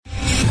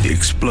The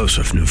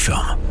explosive new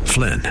film,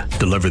 Flynn,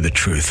 deliver the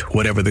truth,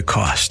 whatever the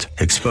cost,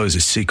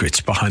 exposes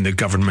secrets behind the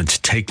government's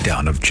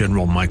takedown of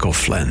General Michael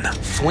Flynn.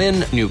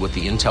 Flynn knew what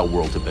the intel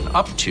world had been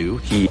up to.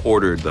 He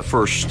ordered the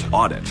first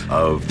audit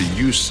of the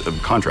use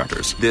of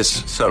contractors.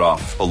 This set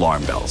off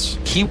alarm bells.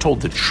 He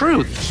told the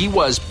truth. He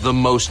was the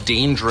most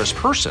dangerous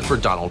person for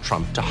Donald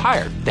Trump to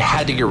hire. They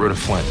had to get rid of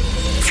Flynn.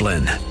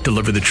 Flynn,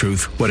 deliver the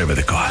truth, whatever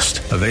the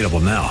cost. Available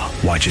now.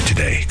 Watch it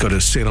today. Go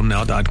to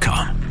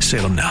salemnow.com.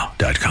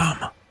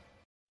 salemnow.com.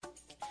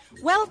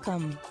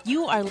 Welcome.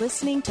 You are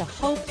listening to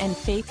Hope and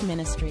Faith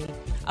Ministry,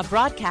 a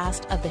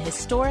broadcast of the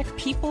historic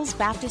People's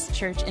Baptist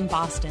Church in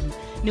Boston,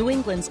 New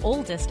England's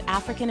oldest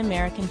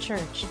African-American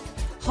church.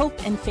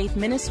 Hope and Faith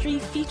Ministry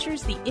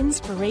features the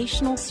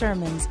inspirational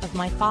sermons of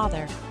my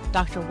father,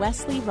 Dr.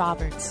 Wesley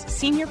Roberts,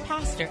 senior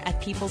pastor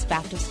at People's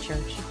Baptist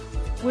Church.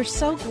 We're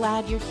so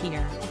glad you're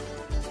here.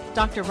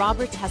 Dr.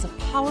 Roberts has a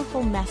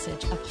powerful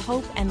message of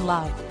hope and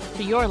love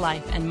for your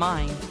life and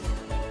mine.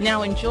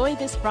 Now enjoy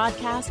this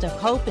broadcast of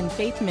Hope and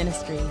Faith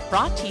Ministry,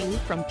 brought to you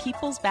from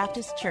People's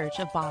Baptist Church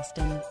of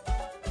Boston.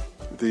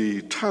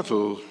 The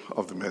title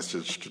of the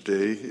message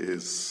today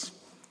is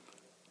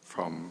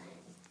from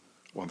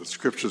one of the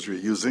scriptures we're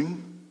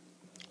using,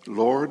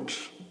 Lord,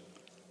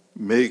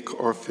 make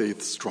our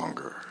faith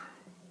stronger.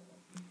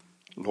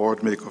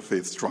 Lord, make our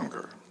faith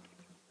stronger.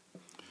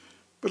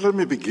 But let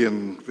me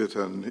begin with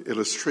an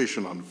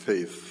illustration on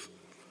faith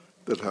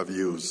that I've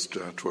used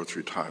 2 or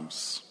 3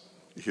 times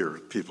here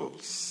at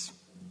People's.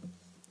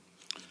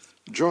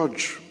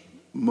 George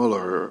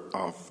Muller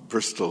of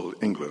Bristol,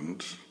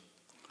 England,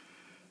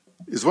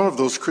 is one of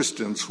those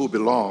Christians who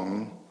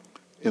belong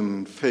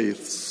in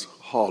faith's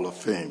Hall of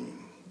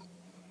Fame.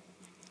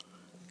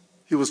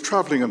 He was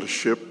traveling on a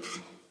ship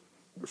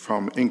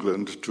from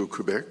England to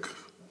Quebec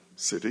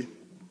City,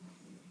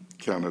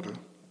 Canada.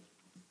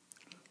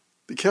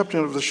 The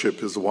captain of the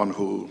ship is the one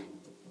who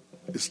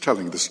is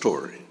telling the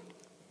story.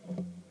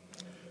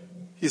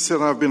 He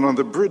said, I've been on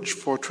the bridge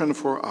for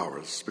 24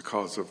 hours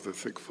because of the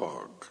thick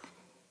fog.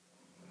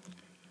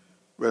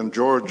 When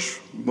George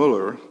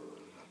Muller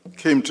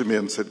came to me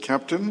and said,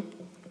 Captain,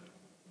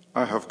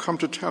 I have come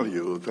to tell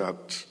you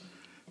that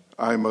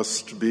I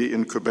must be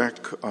in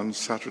Quebec on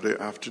Saturday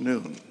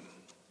afternoon.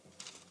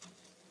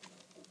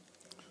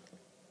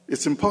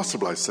 It's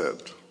impossible, I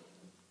said.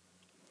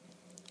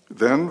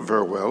 Then,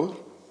 very well,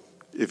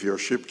 if your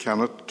ship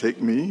cannot take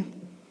me,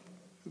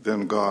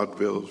 then God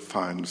will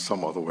find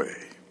some other way.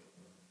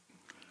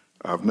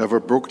 I've never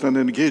broken an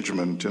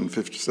engagement in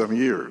 57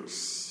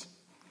 years.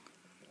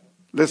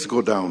 Let's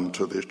go down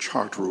to the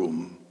chart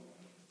room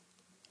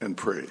and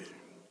pray.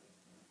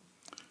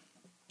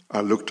 I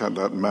looked at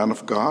that man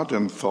of God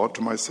and thought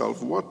to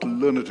myself, what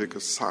lunatic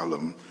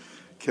asylum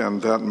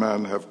can that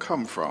man have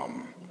come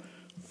from?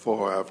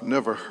 For I've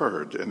never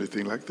heard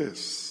anything like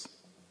this.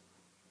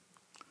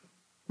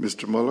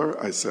 Mr. Muller,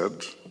 I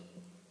said,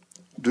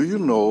 do you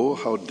know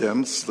how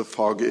dense the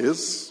fog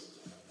is?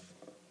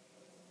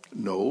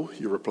 No,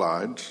 he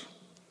replied.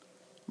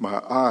 My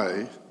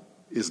eye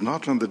is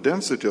not on the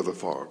density of the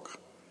fog,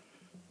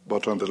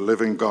 but on the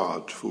living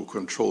God who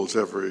controls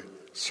every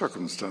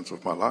circumstance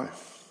of my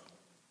life.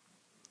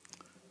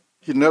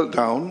 He knelt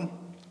down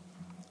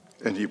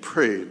and he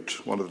prayed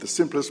one of the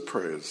simplest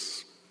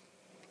prayers,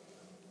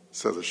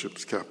 said the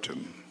ship's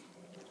captain.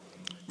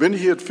 When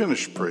he had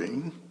finished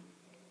praying,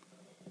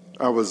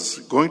 I was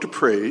going to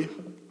pray,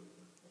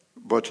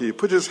 but he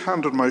put his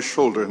hand on my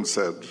shoulder and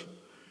said,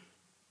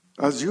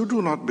 as you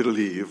do not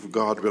believe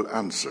God will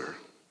answer,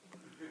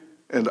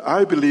 and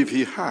I believe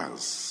he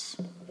has,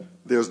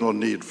 there's no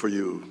need for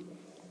you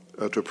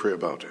to pray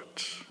about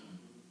it.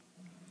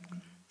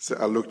 So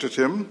I looked at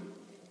him,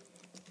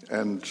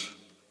 and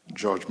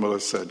George Muller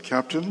said,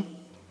 Captain,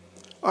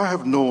 I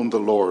have known the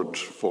Lord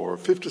for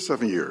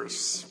 57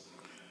 years,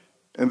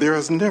 and there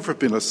has never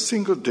been a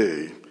single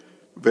day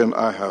when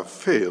I have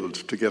failed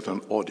to get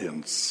an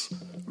audience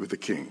with the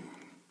king.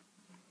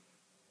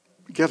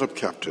 Get up,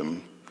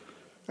 Captain,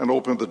 and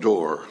open the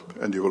door,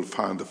 and you will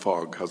find the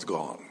fog has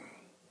gone.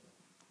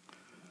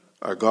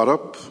 I got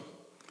up,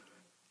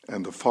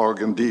 and the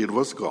fog indeed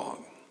was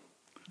gone.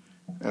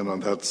 And on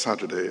that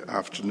Saturday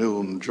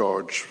afternoon,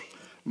 George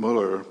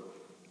Muller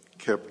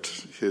kept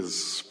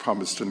his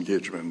promised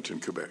engagement in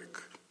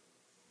Quebec.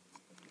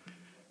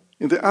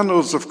 In the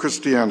annals of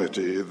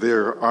Christianity,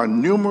 there are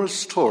numerous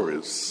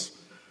stories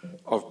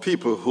of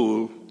people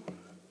who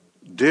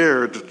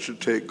dared to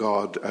take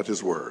God at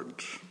his word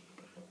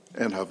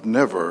and have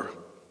never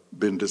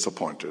been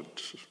disappointed.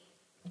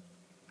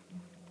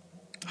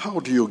 How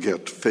do you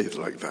get faith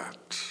like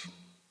that?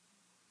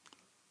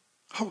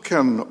 How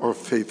can our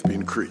faith be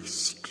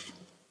increased?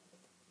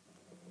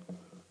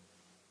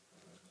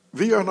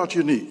 We are not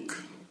unique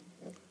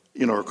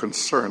in our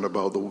concern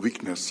about the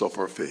weakness of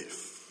our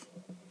faith.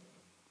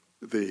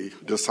 The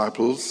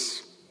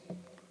disciples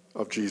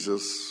of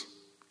Jesus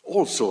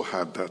also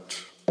had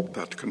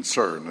that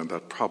concern and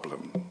that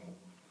problem.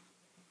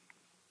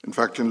 In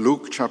fact, in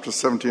Luke chapter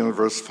 17 and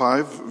verse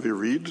 5, we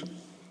read,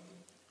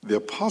 the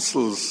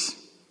apostles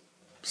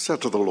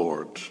said to the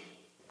Lord,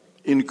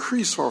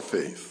 increase our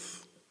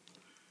faith.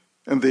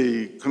 And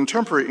the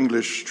contemporary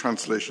English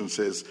translation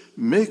says,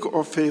 make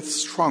our faith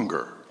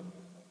stronger.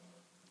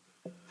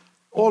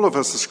 All of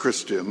us as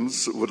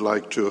Christians would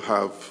like to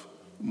have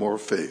more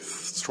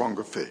faith,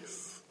 stronger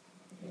faith.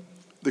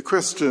 The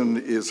question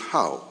is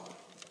how?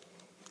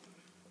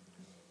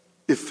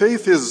 If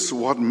faith is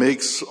what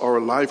makes our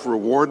life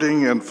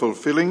rewarding and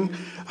fulfilling,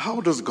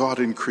 how does God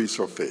increase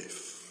our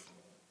faith?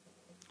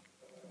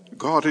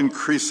 God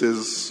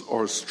increases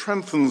or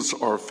strengthens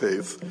our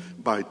faith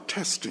by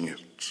testing it.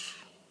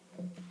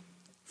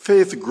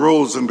 Faith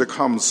grows and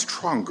becomes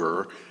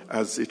stronger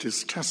as it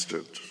is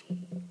tested.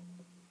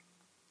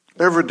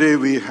 Every day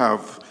we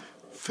have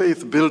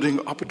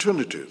faith-building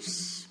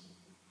opportunities.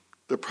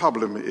 The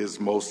problem is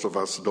most of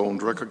us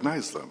don't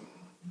recognize them.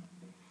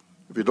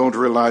 We don't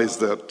realize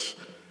that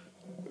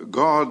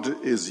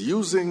God is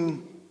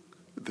using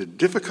the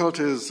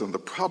difficulties and the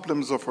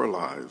problems of our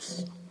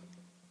lives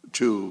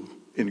to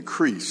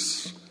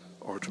increase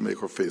or to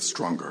make our faith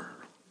stronger.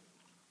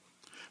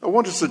 I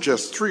want to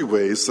suggest 3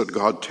 ways that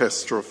God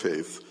tests our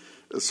faith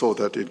so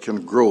that it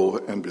can grow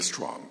and be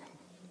strong.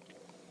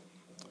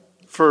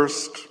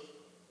 First,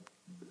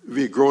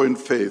 we grow in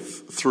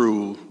faith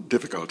through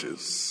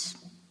difficulties.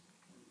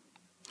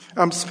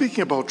 I'm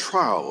speaking about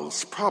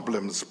trials,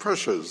 problems,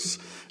 pressures,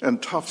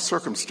 and tough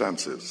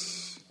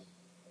circumstances.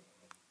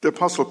 The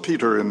Apostle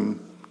Peter in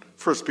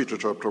 1 Peter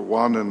chapter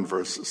 1 and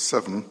verse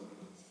 7,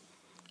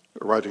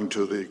 writing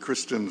to the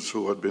Christians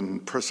who had been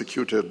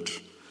persecuted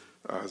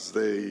as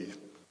they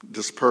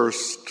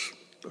dispersed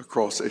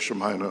across Asia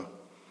Minor,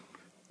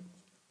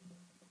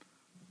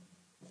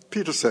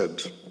 Peter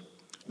said,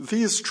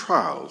 "These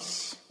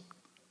trials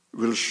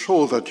will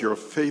show that your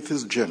faith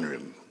is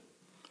genuine.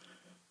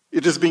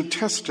 It is being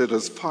tested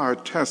as fire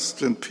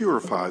tests and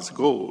purifies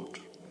gold,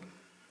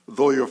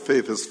 though your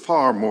faith is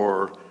far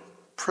more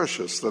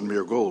precious than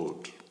mere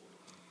gold.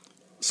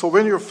 So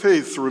when your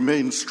faith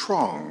remains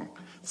strong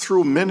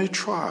through many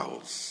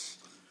trials,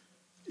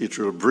 it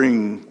will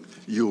bring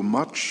you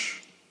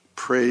much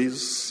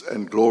praise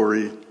and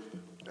glory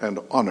and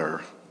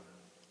honor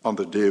on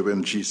the day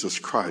when Jesus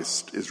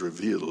Christ is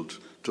revealed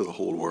to the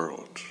whole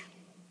world."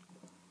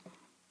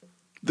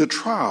 The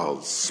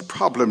trials,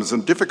 problems,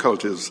 and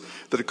difficulties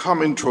that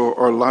come into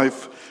our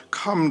life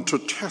come to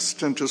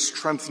test and to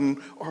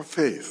strengthen our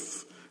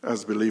faith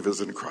as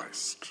believers in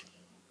Christ.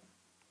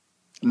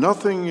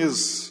 Nothing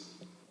is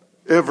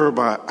ever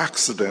by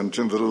accident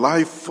in the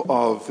life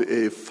of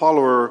a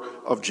follower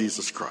of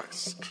Jesus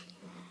Christ.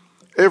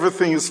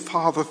 Everything is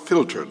Father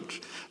filtered.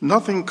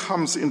 Nothing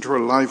comes into our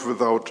life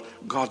without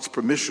God's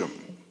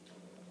permission.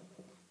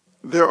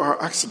 There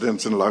are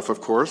accidents in life, of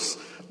course,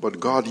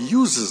 but God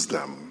uses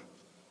them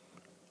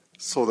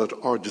so that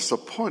our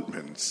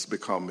disappointments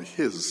become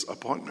his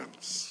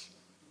appointments.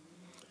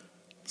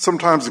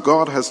 Sometimes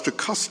God has to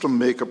custom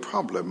make a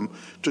problem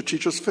to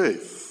teach us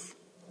faith.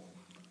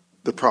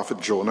 The prophet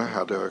Jonah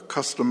had a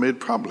custom-made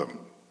problem.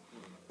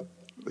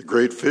 The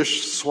great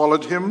fish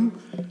swallowed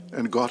him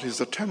and got his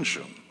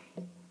attention.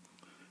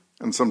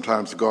 And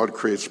sometimes God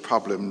creates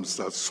problems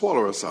that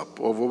swallow us up,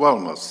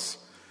 overwhelm us,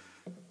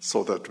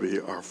 so that we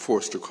are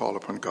forced to call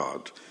upon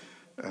God.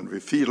 And we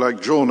feel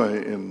like Jonah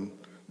in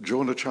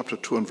Jonah chapter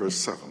 2 and verse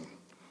 7,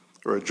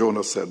 where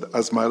Jonah said,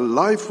 "As my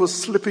life was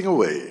slipping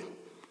away,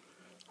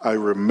 I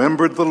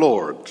remembered the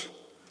Lord,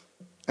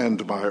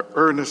 and my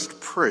earnest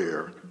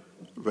prayer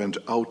went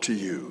out to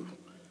you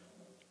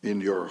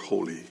in your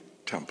holy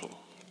temple."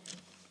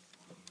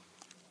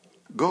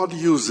 God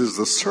uses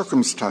the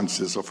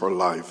circumstances of our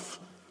life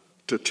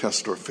to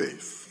test our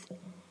faith.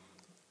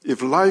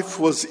 If life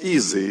was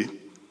easy,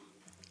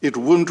 it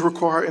wouldn't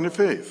require any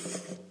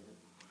faith.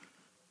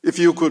 If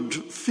you could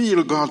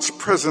feel God's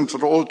presence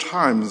at all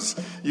times,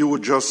 you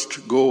would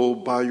just go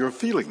by your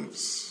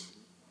feelings.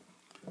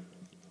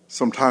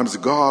 Sometimes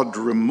God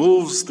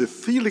removes the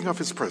feeling of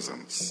his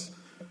presence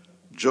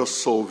just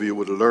so we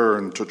would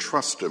learn to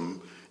trust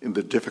him in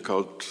the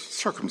difficult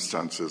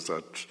circumstances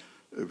that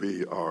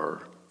we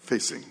are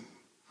facing.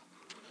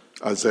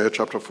 Isaiah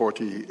chapter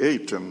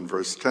 48 and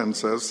verse 10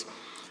 says,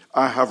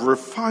 "I have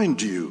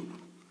refined you,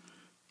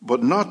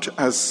 but not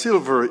as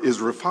silver is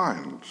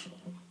refined.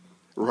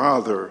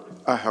 Rather,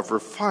 I have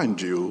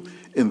refined you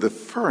in the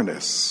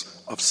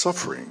furnace of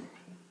suffering."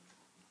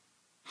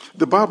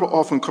 The Bible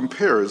often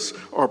compares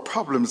our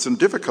problems and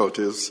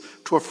difficulties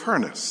to a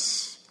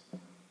furnace.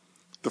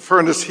 The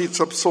furnace heats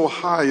up so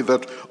high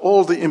that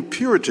all the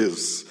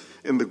impurities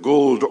in the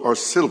gold or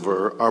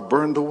silver are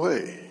burned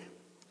away.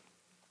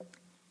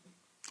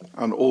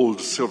 An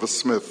old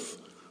silversmith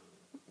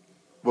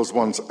was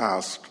once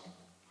asked,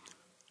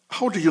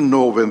 "How do you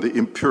know when the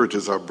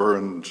impurities are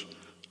burned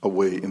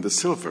away in the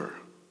silver?"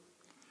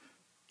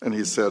 And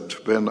he said,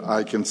 "When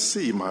I can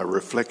see my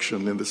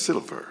reflection in the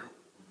silver."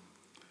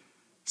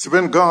 So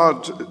when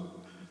God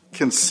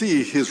can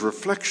see his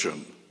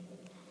reflection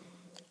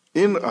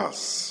in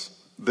us,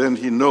 then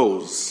he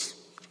knows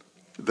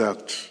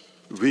that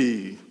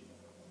we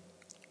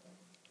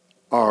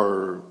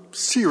are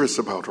serious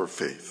about our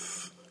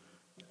faith,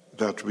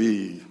 that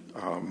we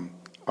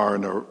are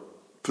in a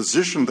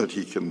position that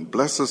he can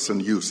bless us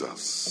and use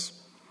us.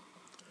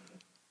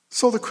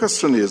 So the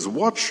question is,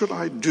 what should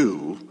I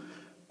do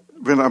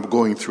when I'm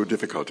going through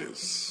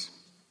difficulties?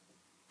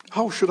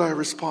 How should I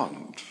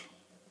respond?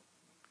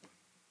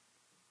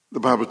 The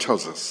Bible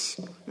tells us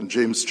in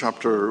James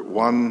chapter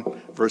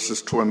 1,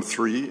 verses 2 and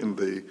 3 in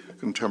the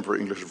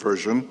Contemporary English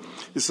Version,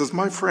 it says,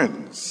 "My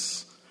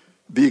friends,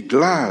 be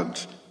glad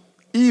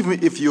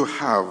even if you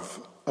have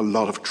a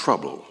lot of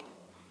trouble.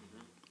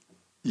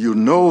 You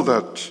know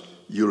that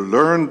you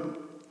learn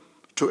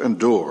to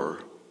endure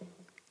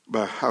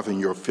by having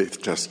your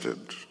faith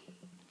tested."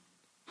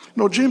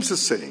 Now, James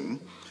is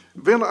saying,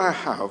 when I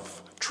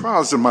have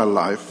trials in my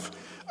life,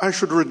 I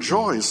should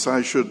rejoice,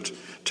 I should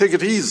take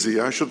it easy,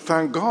 I should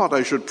thank God,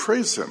 I should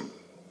praise him.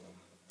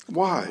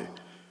 Why?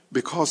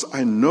 Because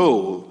I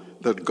know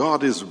that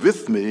God is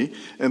with me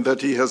and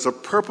that he has a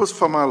purpose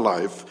for my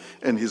life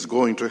and he's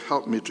going to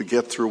help me to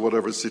get through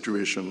whatever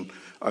situation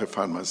I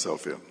find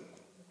myself in.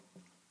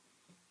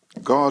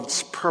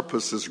 God's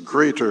purpose is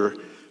greater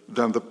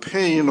than the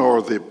pain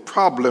or the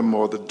problem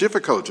or the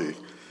difficulty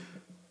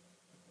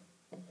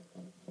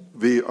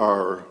we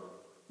are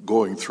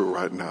going through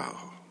right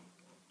now.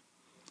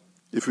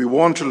 If we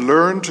want to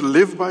learn to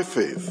live by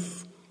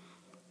faith,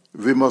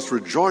 we must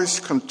rejoice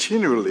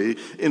continually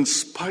in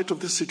spite of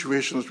the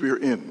situations we are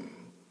in.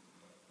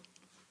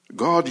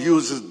 God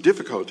uses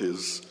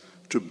difficulties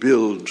to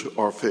build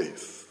our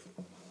faith.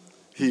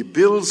 He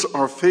builds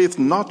our faith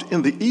not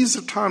in the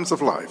easy times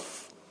of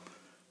life,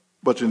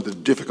 but in the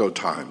difficult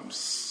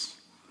times.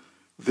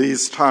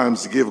 These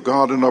times give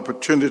God an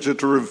opportunity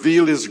to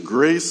reveal his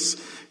grace,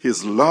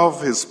 his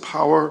love, his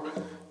power,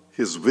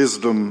 his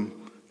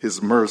wisdom,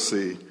 his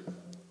mercy,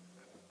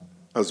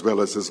 as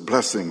well as his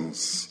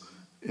blessings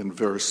in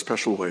very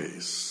special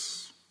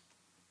ways.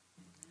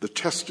 The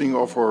testing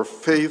of our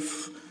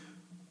faith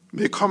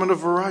may come in a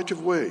variety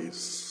of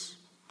ways.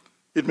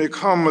 It may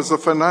come as a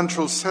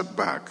financial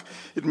setback.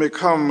 It may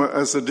come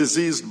as a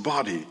diseased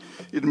body.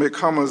 It may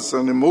come as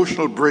an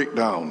emotional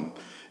breakdown.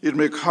 It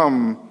may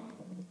come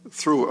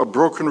through a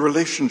broken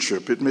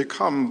relationship. It may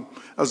come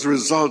as a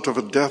result of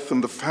a death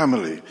in the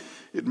family.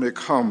 It may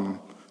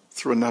come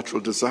through a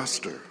natural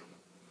disaster.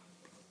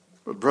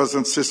 But brothers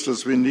and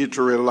sisters, we need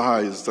to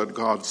realize that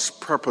God's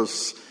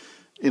purpose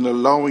in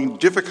allowing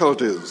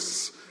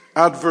difficulties,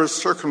 adverse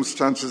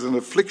circumstances, and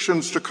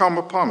afflictions to come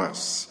upon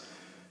us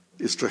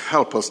is to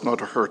help us, not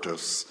to hurt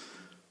us,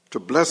 to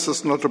bless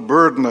us, not to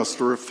burden us,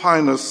 to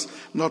refine us,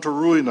 not to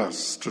ruin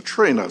us, to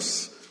train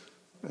us,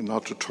 and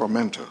not to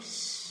torment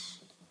us.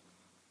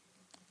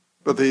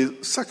 But the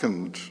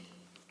second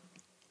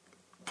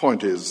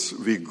point is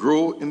we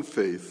grow in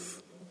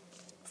faith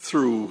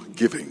through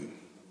giving.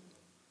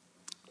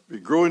 We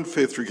grow in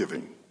faith through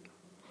giving.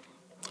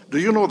 Do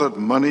you know that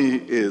money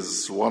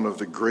is one of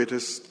the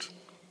greatest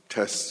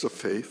tests of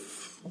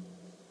faith?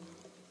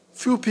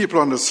 Few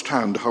people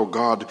understand how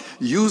God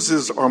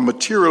uses our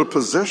material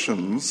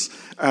possessions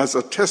as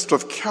a test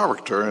of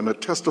character and a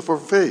test of our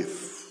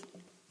faith.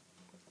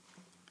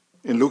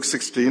 In Luke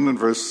 16 and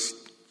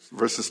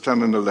verses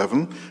 10 and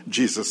 11,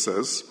 Jesus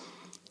says,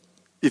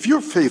 "If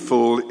you're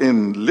faithful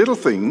in little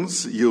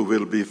things, you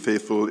will be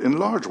faithful in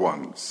large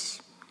ones.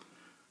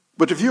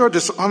 But if you are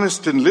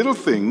dishonest in little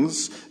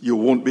things, you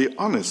won't be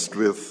honest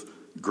with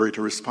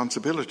greater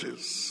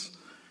responsibilities.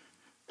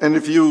 And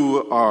if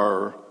you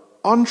are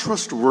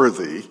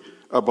untrustworthy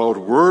about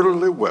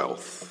worldly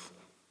wealth,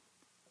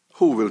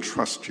 who will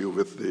trust you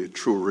with the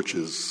true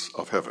riches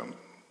of heaven?"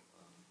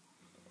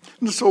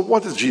 And so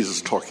what is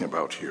Jesus talking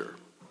about here?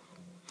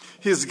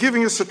 He is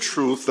giving us a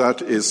truth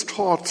that is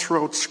taught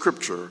throughout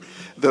Scripture,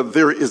 that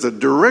there is a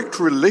direct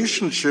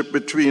relationship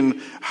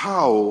between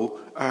how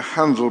I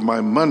handle my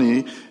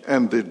money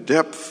and the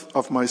depth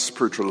of my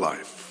spiritual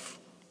life.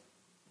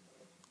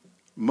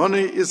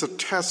 Money is a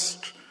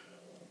test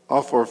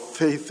of our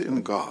faith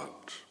in God,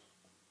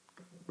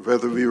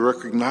 whether we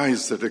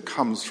recognize that it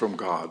comes from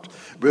God,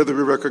 whether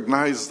we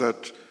recognize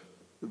that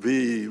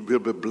we will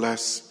be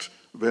blessed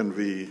when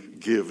we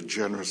give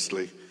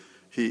generously.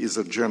 He is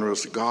a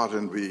generous God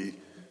and we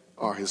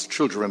are his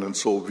children, and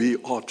so we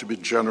ought to be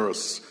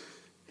generous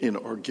in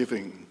our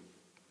giving.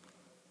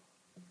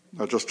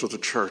 Not just to the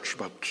church,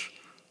 but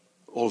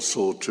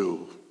also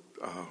to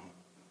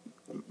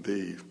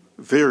the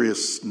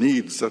various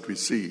needs that we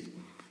see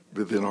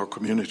within our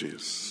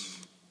communities.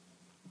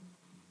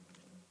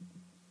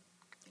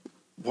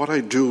 What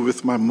I do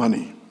with my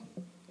money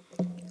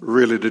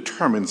really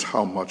determines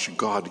how much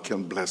God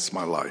can bless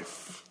my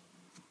life.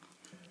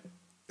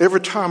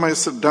 Every time I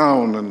sit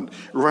down and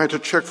write a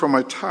check for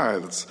my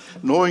tithes,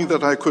 knowing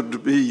that I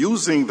could be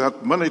using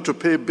that money to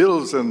pay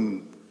bills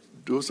and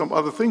do some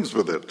other things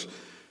with it,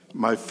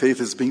 my faith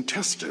is being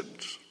tested.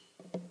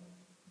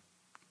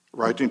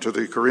 Writing to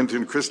the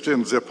Corinthian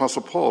Christians, the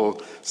Apostle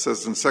Paul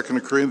says in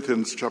 2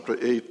 Corinthians chapter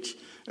 8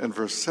 and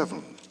verse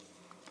 7,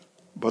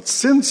 "But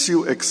since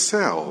you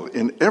excel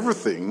in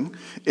everything,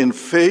 in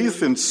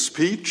faith, in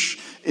speech,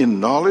 in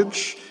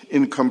knowledge,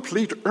 in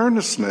complete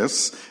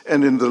earnestness,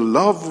 and in the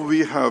love we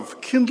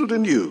have kindled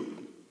in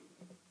you,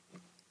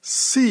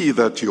 see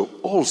that you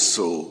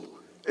also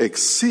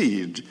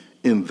exceed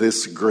in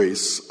this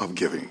grace of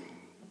giving.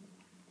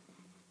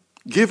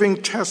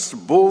 Giving tests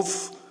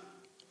both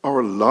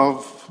our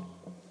love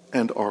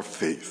and our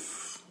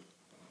faith.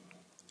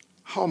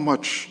 How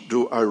much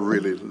do I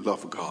really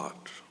love God?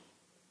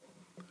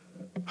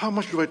 How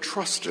much do I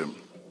trust Him?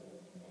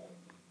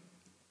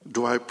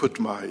 Do I put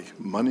my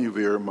money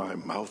where my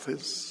mouth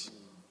is?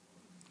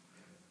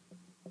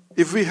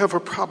 If we have a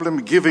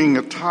problem giving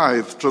a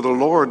tithe to the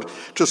Lord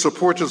to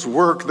support His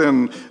work,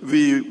 then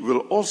we will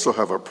also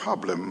have a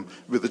problem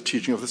with the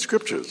teaching of the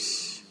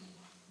Scriptures.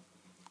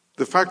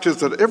 The fact is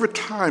that every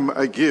time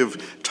I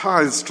give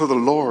tithes to the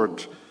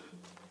Lord,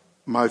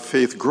 my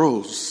faith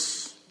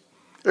grows.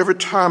 Every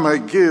time I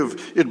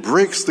give, it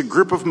breaks the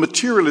grip of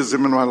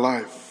materialism in my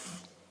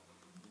life.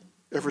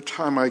 Every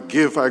time I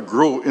give, I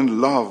grow in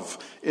love,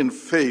 in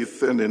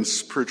faith, and in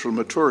spiritual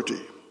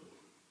maturity.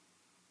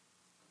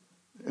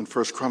 In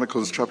 1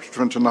 Chronicles chapter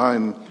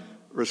 29,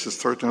 verses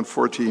 13 and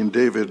 14,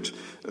 David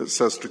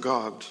says to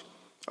God,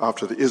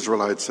 after the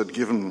Israelites had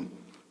given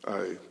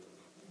a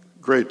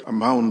great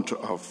amount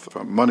of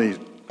money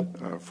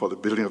for the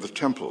building of the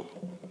temple,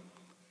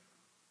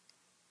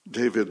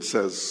 David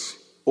says,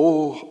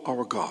 "O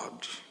our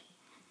God,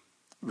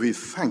 we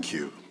thank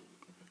you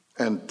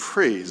and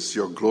praise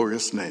your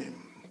glorious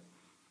name.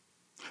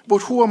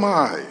 But who am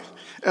I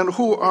and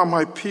who are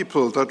my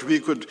people that we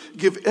could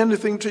give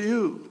anything to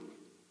you?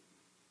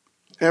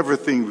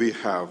 Everything we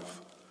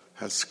have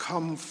has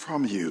come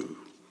from you,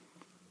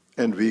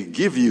 and we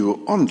give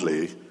you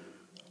only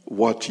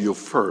what you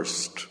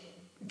first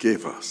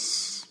gave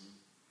us."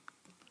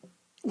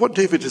 What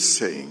David is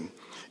saying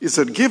is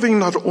that giving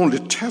not only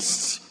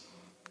tests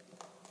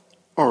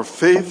our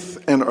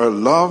faith and our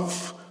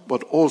love,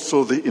 but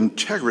also the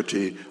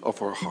integrity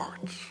of our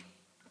heart.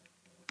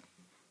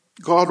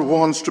 God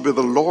wants to be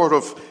the Lord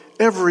of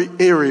every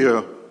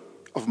area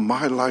of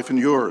my life and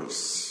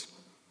yours.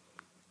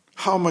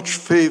 How much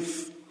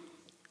faith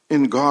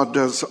in God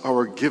does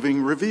our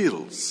giving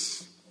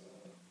reveals?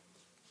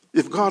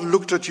 If God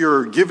looked at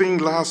your giving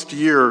last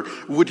year,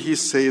 would He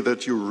say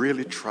that you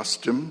really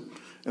trust Him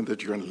and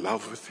that you're in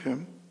love with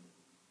Him?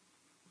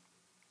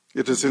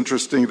 It is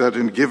interesting that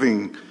in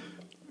giving,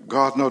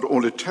 God not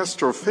only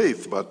tests our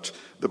faith, but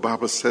the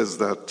Bible says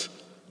that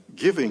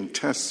giving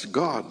tests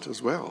God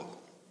as well.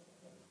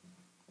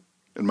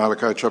 In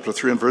Malachi chapter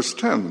 3 and verse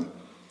 10,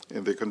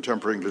 in the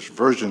Contemporary English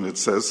Version, it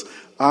says,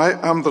 "I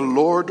am the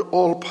Lord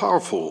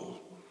all-powerful,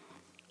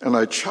 and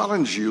I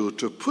challenge you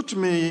to put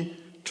me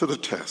to the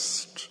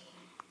test.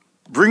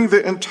 Bring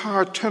the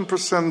entire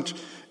 10%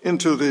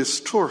 into the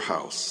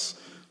storehouse,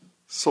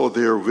 so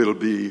there will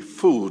be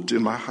food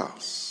in my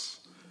house.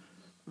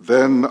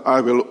 Then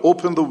I will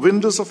open the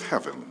windows of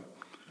heaven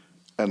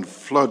and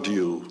flood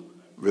you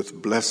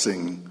with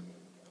blessing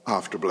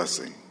after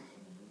blessing."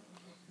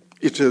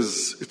 It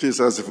is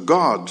as if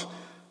God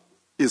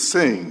is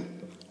saying,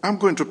 "I'm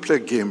going to play a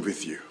game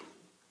with you.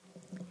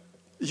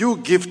 You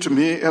give to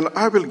me and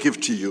I will give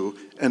to you,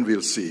 and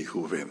we'll see who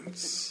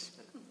wins."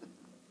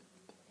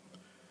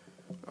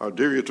 I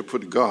dare you to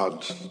put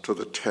God to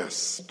the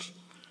test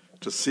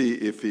to see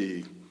if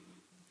He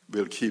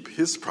will keep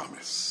His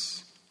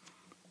promise.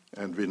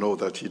 And we know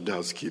that He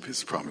does keep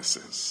His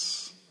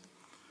promises.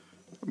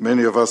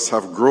 Many of us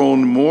have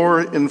grown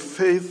more in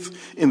faith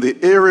in the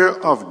area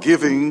of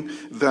giving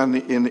than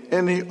in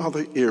any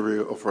other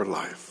area of our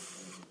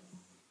life.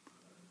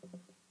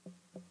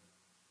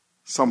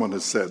 Someone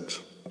has said,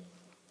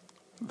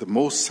 the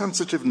most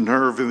sensitive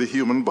nerve in the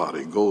human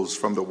body goes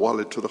from the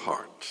wallet to the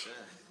heart.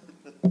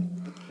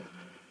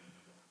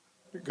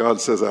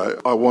 God says,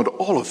 I want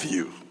all of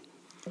you.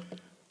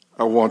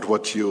 I want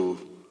what your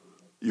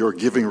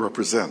giving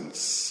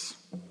represents,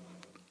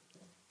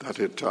 that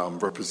it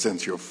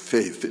represents your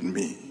faith in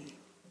me.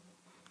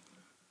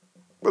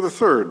 But the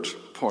third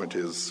point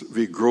is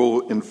we grow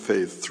in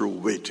faith through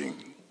waiting.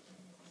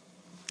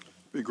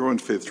 We grow in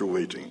faith through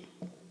waiting.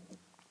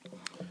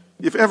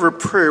 If every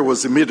prayer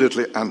was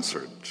immediately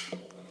answered,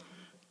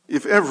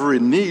 if every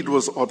need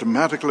was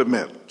automatically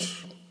met,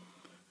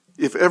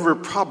 if every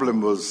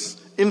problem was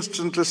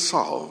instantly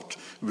solved,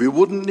 we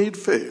wouldn't need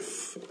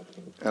faith,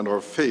 and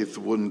our faith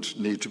wouldn't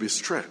need to be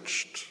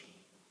stretched.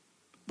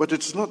 But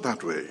it's not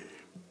that way.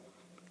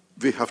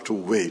 We have to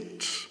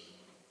wait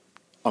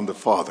on the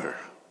Father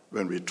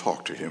when we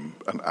talk to Him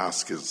and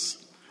ask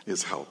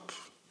His help.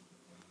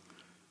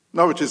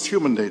 Now, it is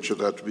human nature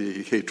that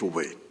we hate to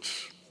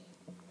wait.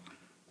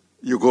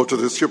 You go to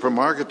the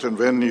supermarket, and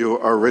when you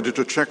are ready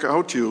to check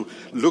out, you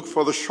look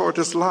for the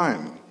shortest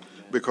line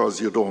because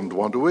you don't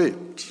want to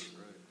wait.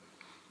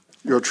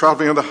 You're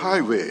traveling on the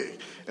highway,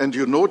 and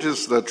you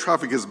notice that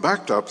traffic is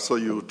backed up, so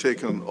you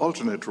take an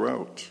alternate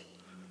route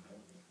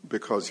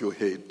because you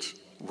hate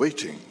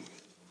waiting.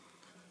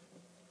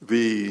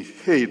 We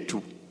hate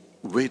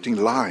waiting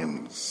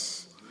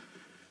lines.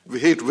 We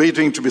hate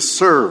waiting to be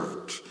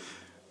served.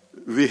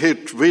 We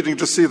hate waiting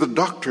to see the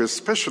doctor,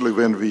 especially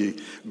when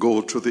we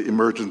go to the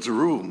emergency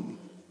room.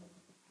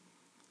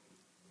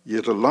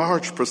 Yet a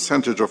large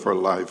percentage of our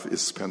life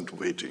is spent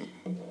waiting.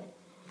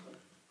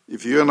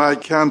 If you and I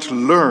can't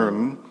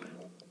learn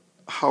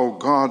how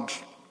God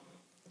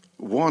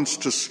wants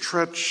to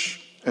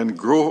stretch and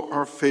grow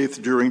our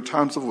faith during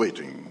times of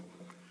waiting,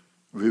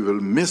 we will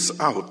miss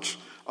out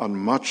on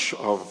much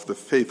of the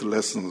faith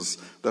lessons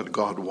that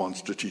God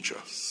wants to teach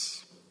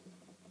us.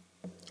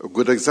 A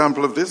good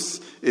example of this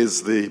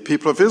is the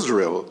people of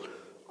Israel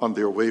on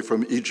their way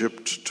from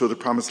Egypt to the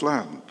Promised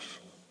Land.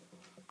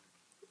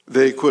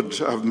 They could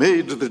have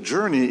made the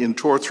journey in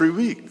 2 or 3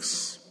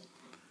 weeks,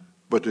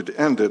 but it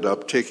ended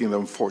up taking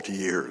them 40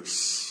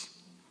 years.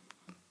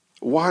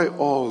 Why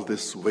all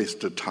this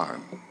wasted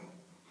time?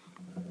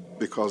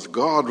 Because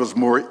God was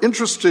more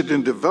interested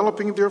in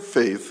developing their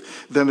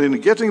faith than in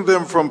getting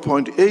them from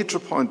point A to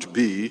point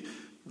B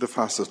the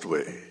fastest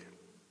way.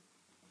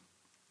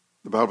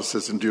 The Bible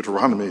says in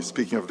Deuteronomy,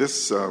 speaking of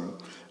this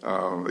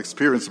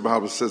experience, the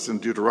Bible says in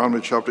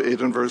Deuteronomy chapter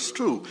 8 and verse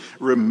 2,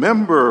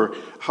 remember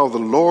how the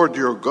Lord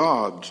your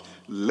God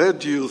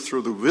led you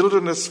through the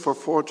wilderness for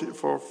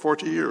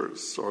 40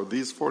 years, or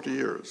these 40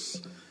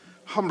 years,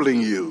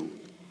 humbling you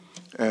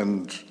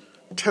and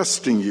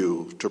testing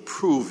you to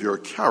prove your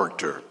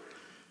character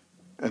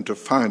and to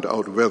find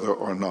out whether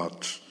or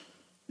not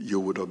you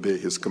would obey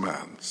his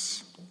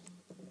commands.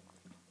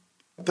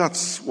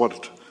 That's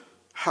what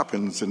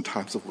happens in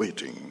times of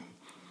waiting.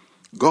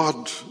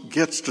 God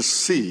gets to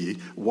see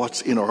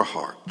what's in our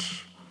heart.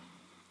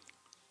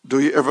 Do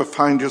you ever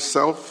find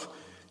yourself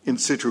in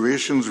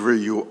situations where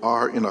you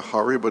are in a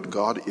hurry but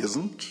God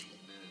isn't?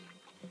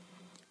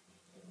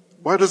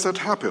 Why does that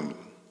happen?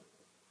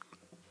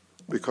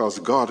 Because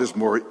God is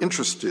more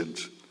interested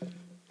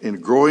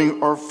in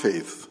growing our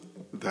faith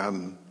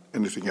than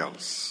anything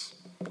else.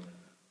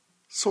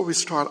 So we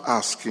start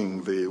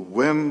asking the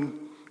when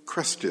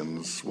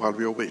questions while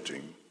we are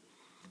waiting.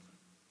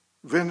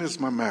 When is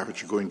my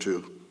marriage going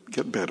to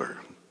get better?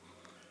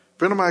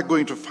 When am I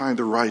going to find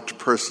the right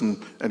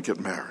person and get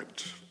married?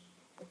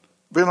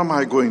 When am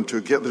I going to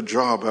get the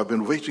job I've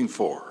been waiting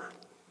for?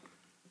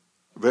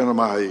 When am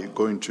I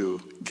going to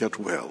get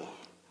well?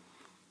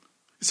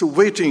 So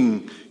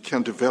waiting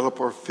can develop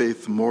our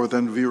faith more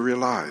than we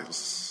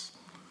realize.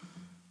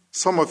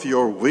 Some of you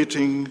are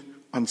waiting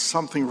on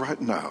something right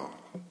now.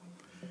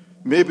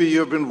 Maybe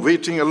you've been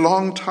waiting a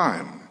long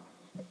time.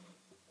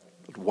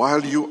 But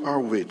while you are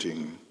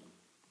waiting,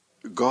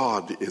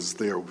 God is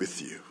there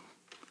with you.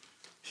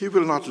 He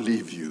will not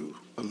leave you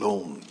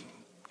alone.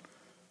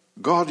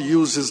 God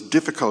uses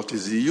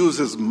difficulties, he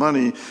uses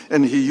money,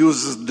 and he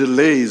uses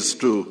delays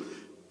to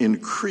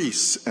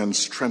increase and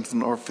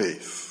strengthen our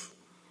faith.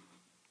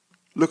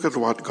 Look at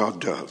what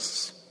God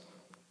does.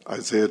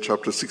 Isaiah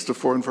chapter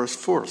 64 and verse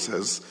 4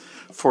 says,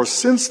 for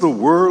since the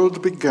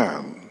world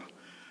began,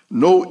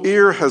 no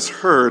ear has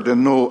heard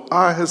and no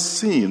eye has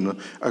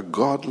seen a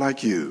God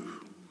like you,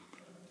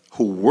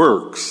 who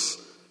works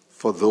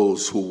for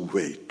those who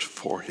wait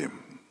for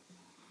him.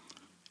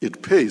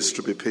 It pays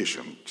to be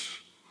patient.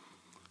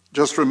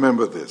 Just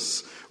remember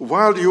this.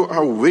 While you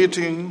are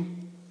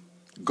waiting,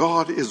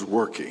 God is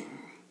working.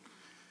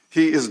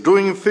 He is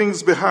doing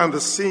things behind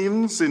the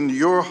scenes in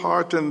your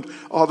heart and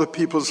other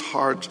people's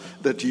heart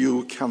that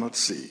you cannot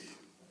see.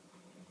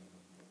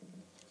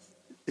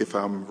 If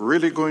I'm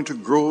really going to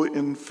grow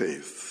in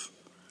faith,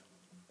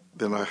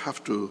 then I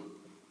have to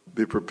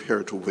be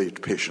prepared to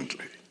wait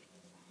patiently.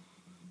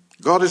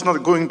 God is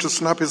not going to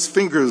snap his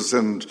fingers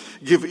and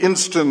give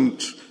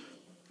instant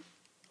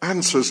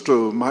answers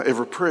to my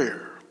every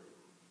prayer.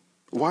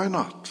 Why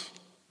not?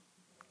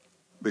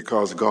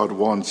 Because God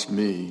wants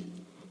me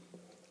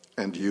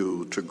and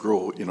you to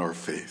grow in our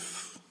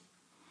faith.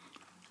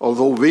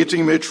 Although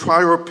waiting may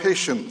try our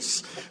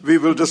patience, we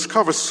will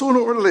discover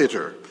sooner or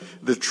later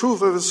the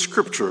truth of the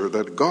scripture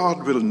that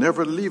God will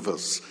never leave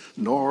us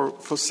nor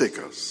forsake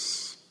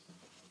us.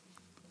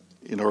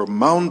 In our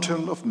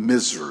mountain of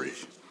misery,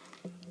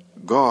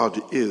 God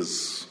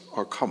is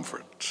our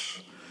comfort.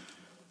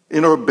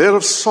 In our bed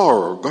of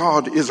sorrow,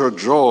 God is our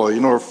joy.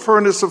 In our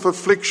furnace of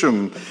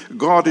affliction,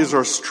 God is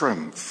our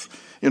strength.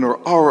 In our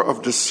hour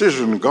of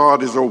decision,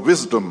 God is our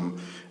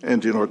wisdom.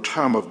 And in our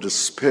time of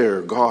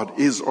despair, God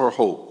is our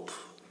hope.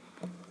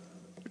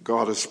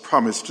 God has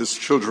promised his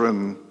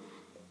children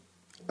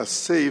a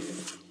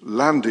safe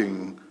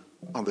landing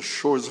on the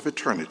shores of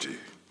eternity.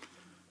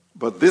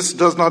 But this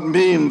does not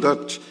mean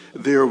that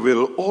there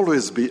will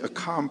always be a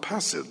calm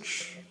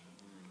passage.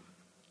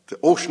 The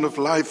ocean of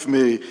life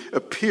may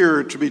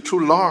appear to be too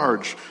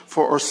large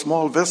for our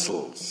small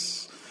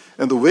vessels,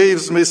 and the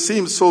waves may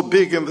seem so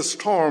big and the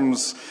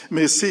storms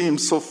may seem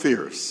so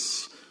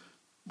fierce.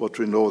 But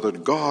we know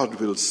that God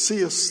will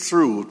see us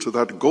through to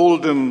that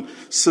golden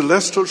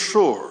celestial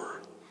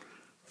shore.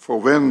 For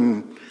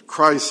when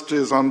Christ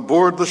is on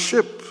board the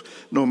ship,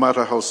 no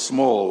matter how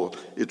small,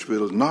 it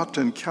will not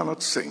and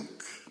cannot sink.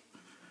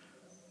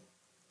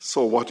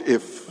 So what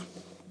if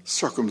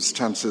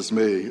circumstances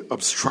may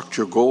obstruct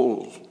your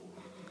goal?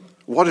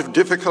 What if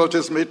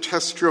difficulties may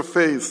test your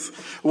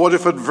faith? What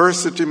if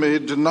adversity may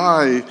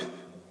deny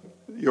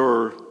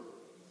your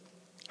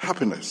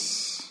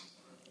happiness?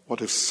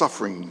 What if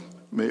suffering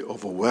may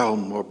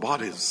overwhelm our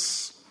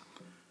bodies?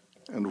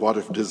 And what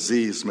if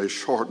disease may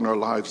shorten our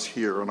lives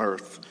here on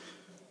earth?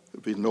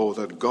 We know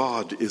that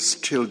God is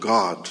still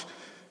God,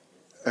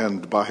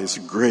 and by his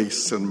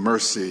grace and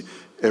mercy,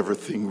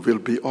 everything will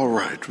be all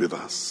right with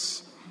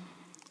us.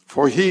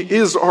 For he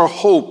is our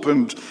hope,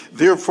 and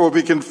therefore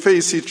we can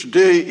face each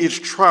day,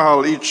 each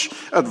trial, each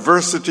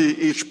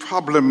adversity, each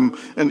problem,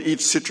 and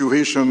each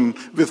situation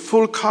with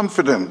full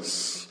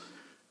confidence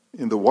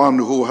in the one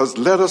who has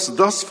led us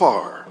thus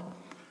far,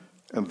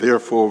 and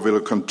therefore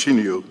will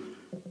continue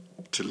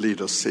to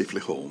lead us safely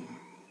home.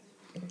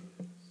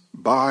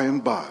 By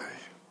and by,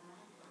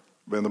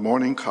 when the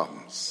morning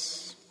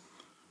comes,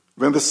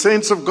 when the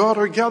saints of God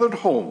are gathered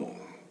home,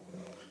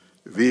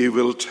 we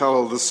will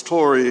tell the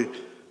story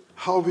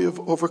how we have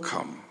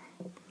overcome,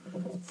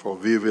 for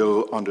we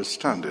will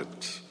understand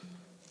it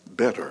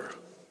better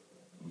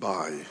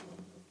by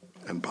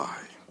and by.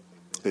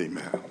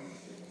 Amen.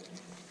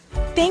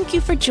 Thank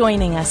you for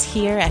joining us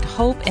here at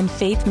Hope and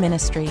Faith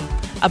Ministry,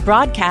 a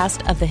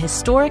broadcast of the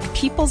historic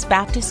People's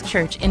Baptist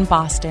Church in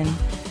Boston.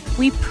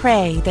 We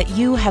pray that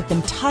you have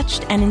been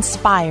touched and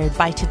inspired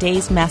by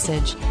today's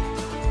message.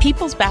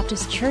 People's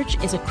Baptist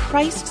Church is a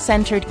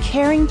Christ-centered,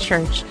 caring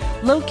church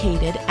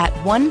located at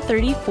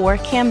 134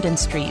 Camden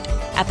Street,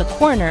 at the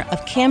corner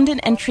of Camden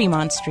and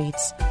Tremont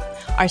Streets.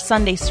 Our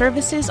Sunday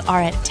services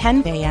are at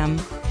 10 a.m.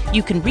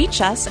 You can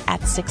reach us at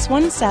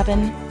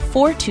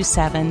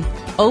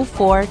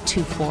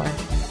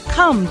 617-427-0424.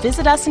 Come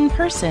visit us in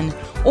person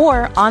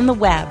or on the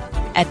web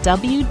at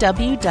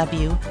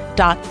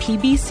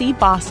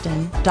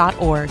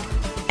www.pbcboston.org.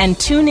 And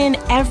tune in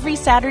every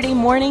Saturday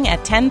morning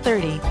at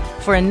 10:30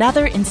 for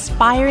another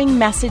inspiring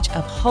message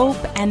of hope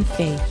and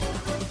faith.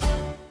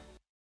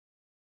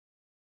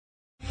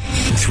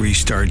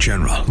 3-star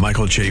General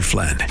Michael J.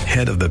 Flynn,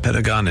 head of the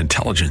Pentagon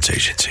Intelligence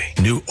Agency,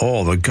 knew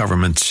all the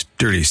government's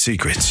dirty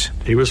secrets.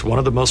 He was one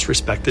of the most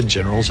respected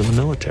generals in the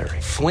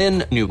military.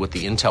 Flynn knew what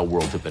the intel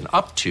world had been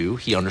up to.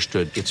 He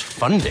understood its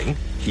funding.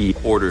 He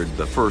ordered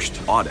the first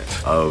audit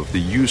of the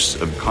use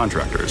of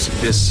contractors.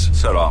 This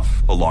set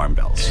off alarm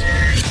bells.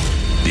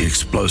 The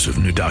explosive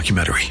new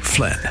documentary,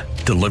 Flynn,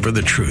 Deliver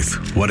the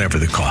Truth, Whatever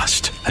the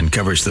Cost,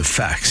 uncovers the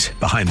facts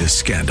behind this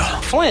scandal.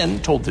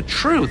 Flynn told the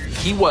truth.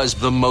 He was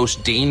the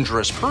most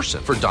dangerous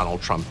person for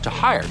Donald Trump to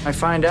hire. I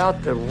find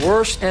out the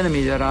worst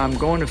enemy that I'm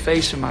going to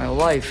face in my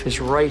life is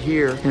right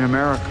here in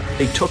America.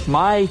 They took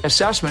my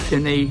assessment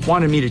and they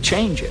wanted me to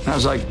change it. And I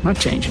was like, I'm not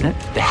changing it.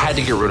 They had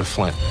to get rid of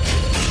Flynn.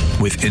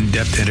 With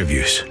in-depth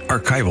interviews,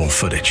 archival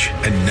footage,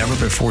 and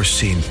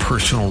never-before-seen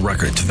personal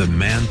records of the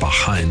man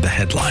behind the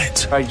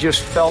headlines. I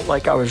just felt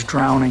like I was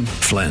drowning.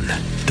 Flynn,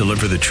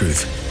 Deliver the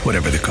Truth,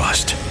 Whatever the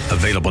Cost.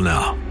 Available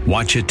now.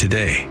 Watch it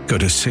today. Go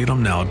to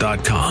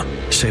salemnow.com.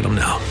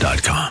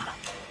 salemnow.com.